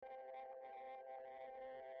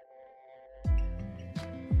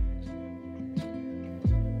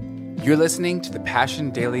You're listening to the Passion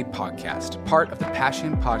Daily Podcast, part of the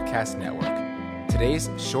Passion Podcast Network. Today's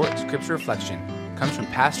short scripture reflection comes from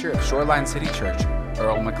pastor of Shoreline City Church,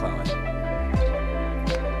 Earl McClellan.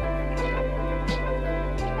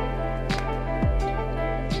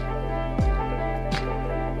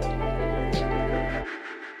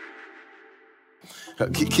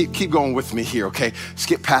 Keep going with me here, okay?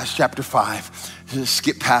 Skip past chapter 5.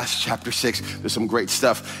 Skip past chapter 6. There's some great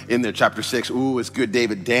stuff in there. Chapter 6, ooh, it's good.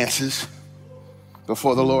 David dances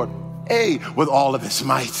before the Lord, with all of his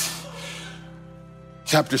might.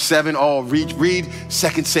 Chapter 7, read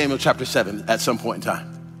 2 Samuel chapter 7 at some point in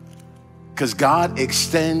time. Because God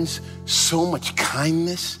extends so much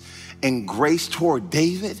kindness and grace toward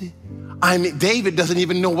David. I mean, David doesn't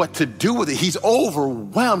even know what to do with it. He's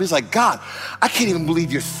overwhelmed. He's like, God, I can't even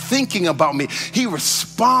believe you're thinking about me. He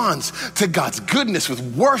responds to God's goodness with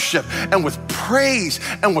worship and with praise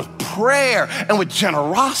and with prayer and with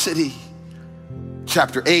generosity.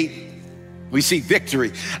 Chapter 8, we see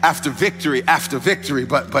victory after victory after victory,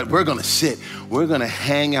 but we're gonna sit, we're gonna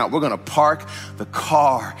hang out, we're gonna park the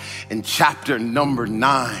car in chapter number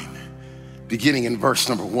 9, beginning in verse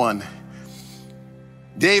number 1.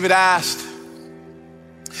 David asked,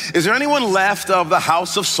 is there anyone left of the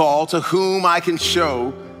house of Saul to whom I can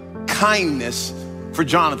show kindness for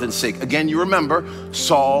Jonathan's sake? Again, you remember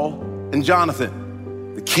Saul and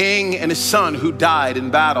Jonathan, the king and his son who died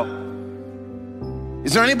in battle.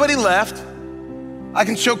 Is there anybody left I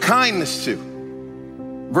can show kindness to?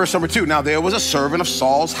 Verse number 2, now there was a servant of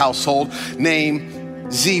Saul's household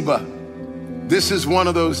named Ziba. This is one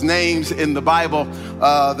of those names in the Bible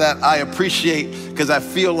that I appreciate because I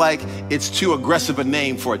feel like it's too aggressive a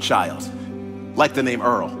name for a child, like the name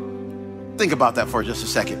Earl. Think about that for just a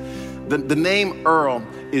second. The name Earl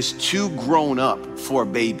is too grown up for a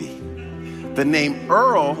baby. The name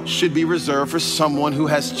Earl should be reserved for someone who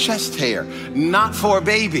has chest hair, not for a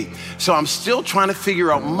baby. So I'm still trying to figure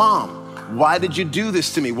out, Mom, why did you do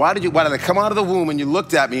this to me? Why did I come out of the womb and you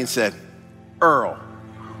looked at me and said, Earl?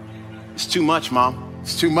 It's too much, Mom.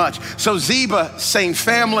 It's too much. So Ziba, same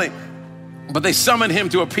family, but they summoned him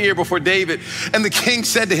to appear before David. And the king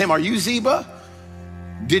said to him, are you Ziba?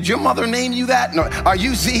 Did your mother name you that? No. Are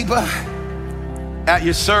you Ziba? At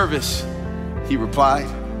your service, he replied.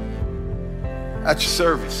 At your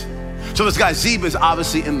service. So this guy Ziba is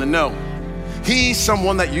obviously in the know. He's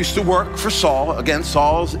someone that used to work for Saul. Again,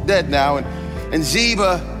 Saul's dead now. And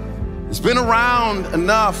Ziba has been around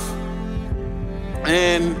enough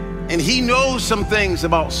and he knows some things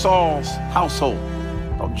about Saul's household,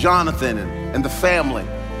 about Jonathan and the family.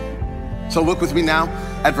 So look with me now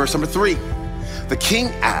at verse number 3. The king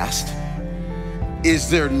asked, is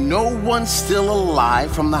there no one still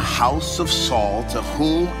alive from the house of Saul to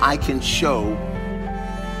whom I can show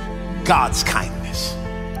God's kindness?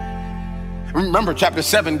 Remember, chapter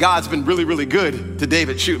 7, God's been really, really good to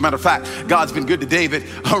David. Matter of fact, God's been good to David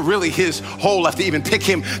really his whole life to even pick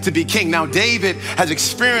him to be king. Now, David has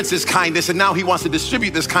experienced this kindness, and now he wants to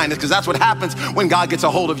distribute this kindness because that's what happens when God gets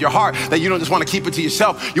a hold of your heart, that you don't just want to keep it to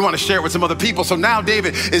yourself. You want to share it with some other people. So now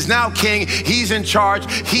David is now king. He's in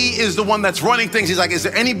charge. He is the one that's running things. He's like, is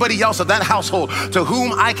there anybody else of that household to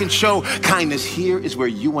whom I can show kindness? Here is where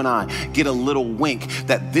you and I get a little wink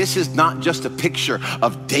that this is not just a picture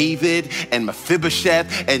of David and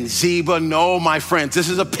Mephibosheth and Ziba. No, my friends, this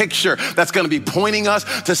is a picture that's going to be pointing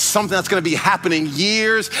us to something that's going to be happening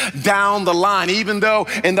years down the line. Even though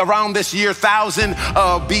around this year 1000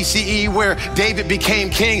 BCE where David became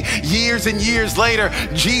king, years and years later,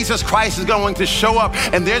 Jesus Christ is going to show up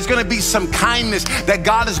and there's going to be some kindness that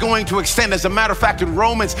God is going to extend. As a matter of fact, in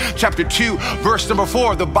Romans chapter 2, verse number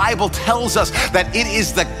 4, the Bible tells us that it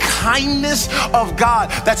is the kindness of God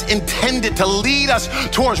that's intended to lead us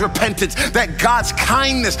towards repentance, that God's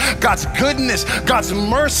kindness, God's goodness, God's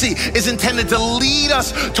mercy is intended to lead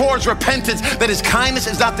us towards repentance, that his kindness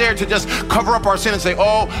is not there to just cover up our sin and say,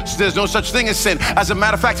 oh, there's no such thing as sin. As a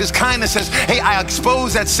matter of fact, his kindness says, hey, I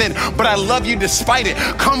expose that sin, but I love you despite it.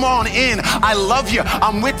 Come on in. I love you.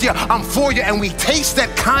 I'm with you. I'm for you. And we taste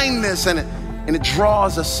that kindness and it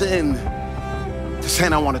draws us in to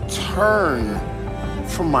saying, I want to turn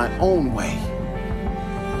from my own way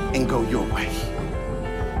and go your way.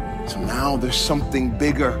 So now there's something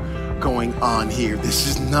bigger going on here. This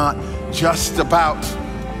is not just about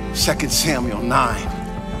 2 Samuel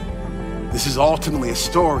 9. This is ultimately a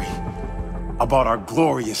story about our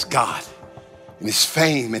glorious God and his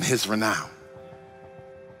fame and his renown.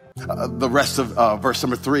 The rest of verse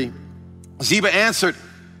number 3, Ziba answered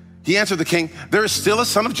the king, there is still a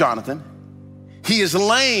son of Jonathan. He is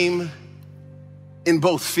lame in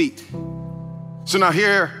both feet. So now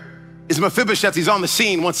here is Mephibosheth. He's on the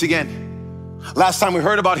scene once again. Last time we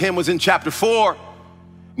heard about him was in chapter 4.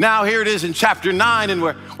 Now here it is in chapter 9, and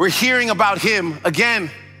we're hearing about him again.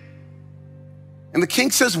 And the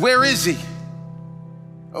king says, where is he?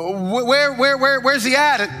 Where's he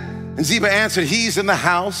at? And Ziba answered, he's in the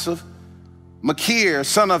house of Machir,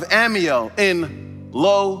 son of Amiel, in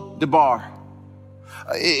Lo-debar.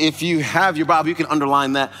 If you have your Bible, you can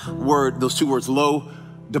underline that word, those two words,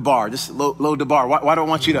 Lo-debar, just Lo-debar. Why do I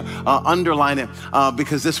want you to underline it?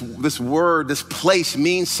 Because this word, this place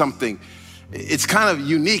means something. It's kind of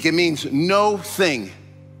unique. It means no thing.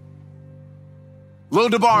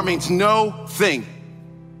 Lo-debar means no thing.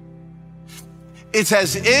 It's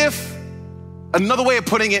as if, another way of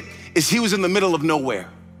putting it is he was in the middle of nowhere.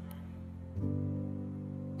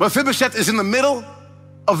 Mephibosheth is in the middle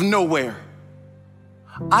of nowhere.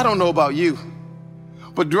 I don't know about you,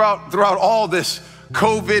 but throughout all this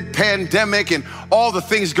COVID pandemic and all the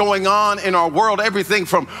things going on in our world, everything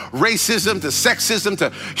from racism to sexism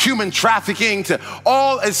to human trafficking to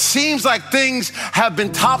all, it seems like things have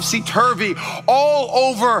been topsy-turvy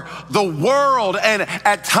all over the world. And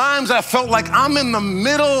at times I felt like I'm in the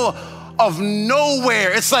middle of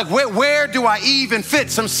nowhere. It's like, where do I even fit?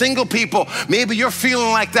 Some single people, maybe you're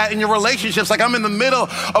feeling like that in your relationships, like I'm in the middle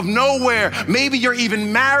of nowhere. Maybe you're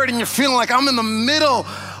even married and you're feeling like I'm in the middle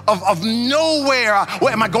of nowhere.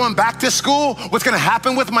 What, am I going back to school? What's going to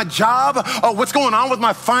happen with my job? What's going on with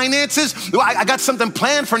my finances? I got something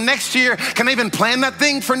planned for next year. Can I even plan that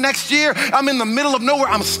thing for next year? I'm in the middle of nowhere.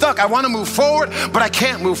 I'm stuck. I want to move forward, but I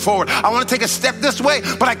can't move forward. I want to take a step this way,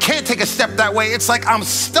 but I can't take a step that way. It's like I'm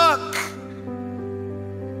stuck.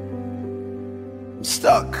 I'm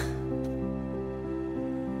stuck.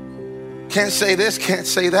 Can't say this, can't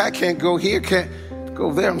say that, can't go here, can't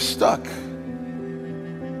go there. I'm stuck.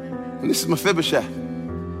 And this is Mephibosheth,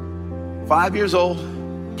 5 years old,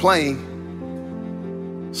 playing.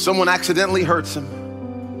 Someone accidentally hurts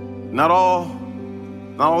him. Not all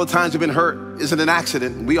the times you've been hurt isn't an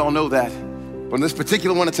accident. We all know that. But in this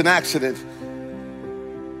particular one, it's an accident.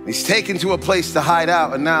 He's taken to a place to hide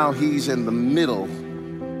out, and now he's in the middle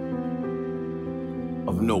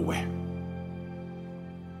of nowhere.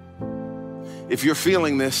 If you're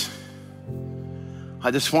feeling this, I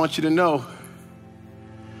just want you to know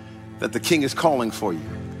that the King is calling for you.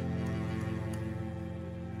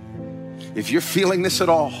 If you're feeling this at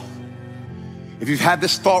all, if you've had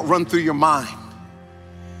this thought run through your mind,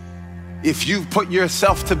 if you've put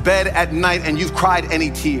yourself to bed at night and you've cried any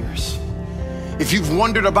tears, if you've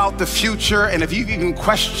wondered about the future, and if you've even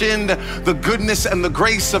questioned the goodness and the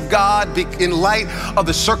grace of God in light of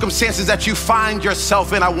the circumstances that you find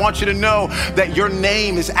yourself in, I want you to know that your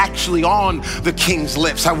name is actually on the King's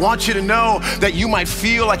lips. I want you to know that you might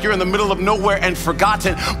feel like you're in the middle of nowhere and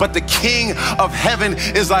forgotten, but the King of heaven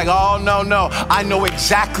is like, oh, no, I know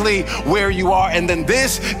exactly where you are. And then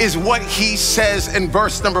this is what he says in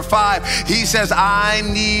verse number 5. He says, I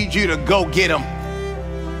need you to go get him.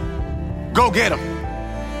 Go get him.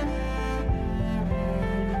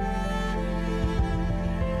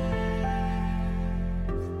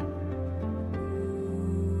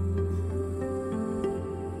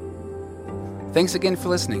 Thanks again for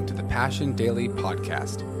listening to the Passion Daily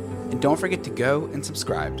Podcast. And don't forget to go and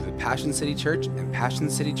subscribe to the Passion City Church and Passion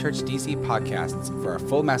City Church DC podcasts for our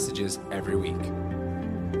full messages every week.